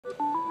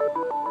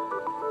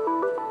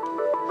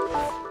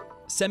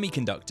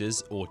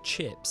Semiconductors, or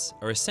chips,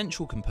 are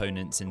essential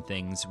components in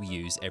things we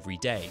use every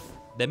day.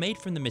 They're made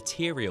from the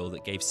material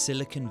that gave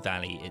Silicon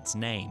Valley its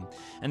name,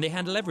 and they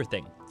handle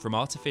everything from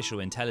artificial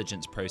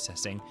intelligence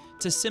processing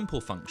to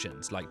simple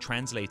functions like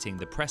translating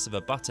the press of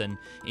a button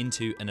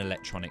into an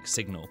electronic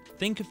signal.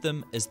 Think of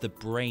them as the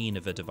brain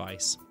of a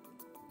device.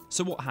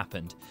 So what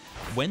happened?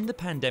 When the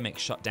pandemic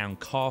shut down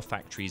car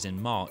factories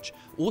in March,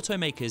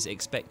 automakers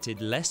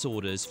expected less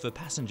orders for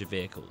passenger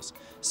vehicles,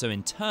 so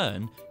in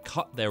turn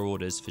cut their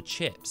orders for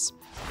chips.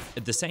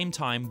 At the same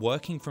time,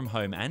 working from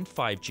home and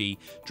 5G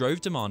drove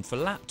demand for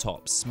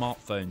laptops,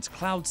 smartphones,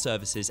 cloud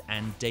services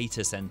and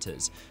data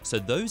centers, so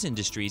those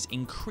industries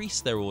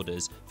increased their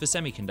orders for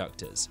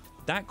semiconductors.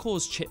 That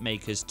caused chip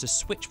makers to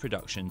switch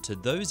production to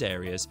those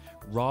areas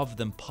rather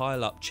than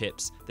pile up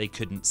chips they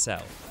couldn't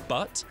sell.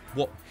 But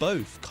what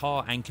both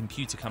car and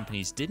computer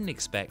companies didn't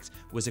expect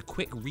was a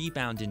quick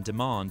rebound in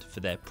demand for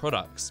their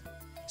products.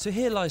 So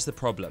here lies the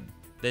problem.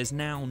 There's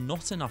now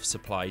not enough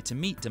supply to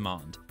meet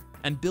demand,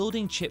 and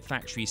building chip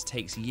factories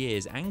takes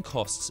years and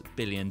costs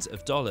billions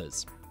of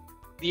dollars.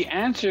 The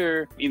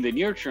answer in the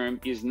near term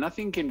is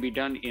nothing can be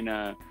done in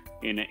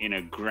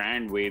a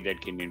grand way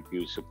that can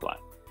infuse supply.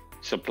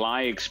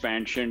 Supply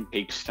expansion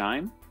takes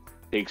time,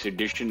 takes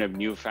addition of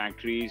new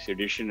factories,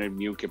 addition of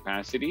new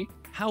capacity.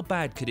 How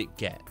bad could it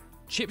get?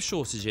 Chip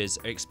shortages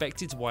are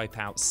expected to wipe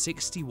out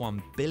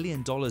 $61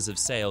 billion of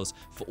sales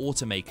for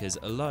automakers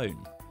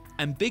alone.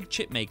 And big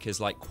chip makers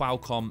like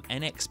Qualcomm,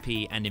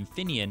 NXP and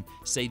Infineon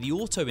say the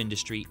auto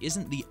industry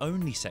isn't the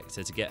only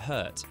sector to get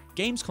hurt.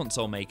 Games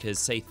console makers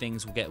say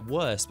things will get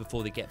worse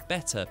before they get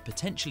better,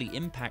 potentially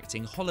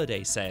impacting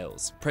holiday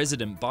sales.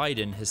 President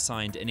Biden has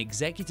signed an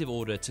executive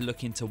order to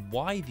look into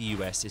why the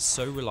US is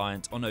so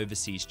reliant on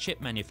overseas chip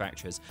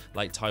manufacturers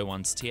like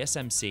Taiwan's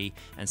TSMC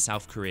and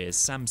South Korea's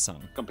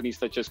Samsung. Companies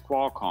such as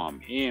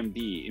Qualcomm,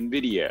 AMD,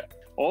 Nvidia,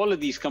 all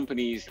of these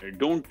companies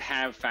don't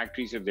have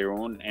factories of their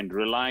own and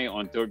rely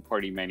on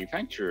third-party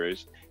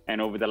manufacturers, and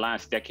over the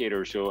last decade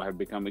or so have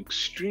become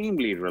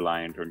extremely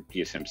reliant on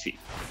TSMC.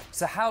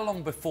 So how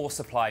long before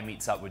supply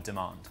meets up with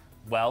demand?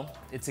 Well,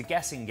 it's a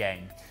guessing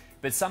game,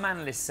 but some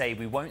analysts say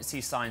we won't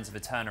see signs of a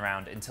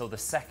turnaround until the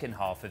second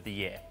half of the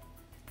year.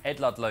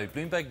 Ed Ludlow,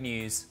 Bloomberg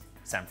News,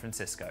 San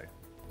Francisco.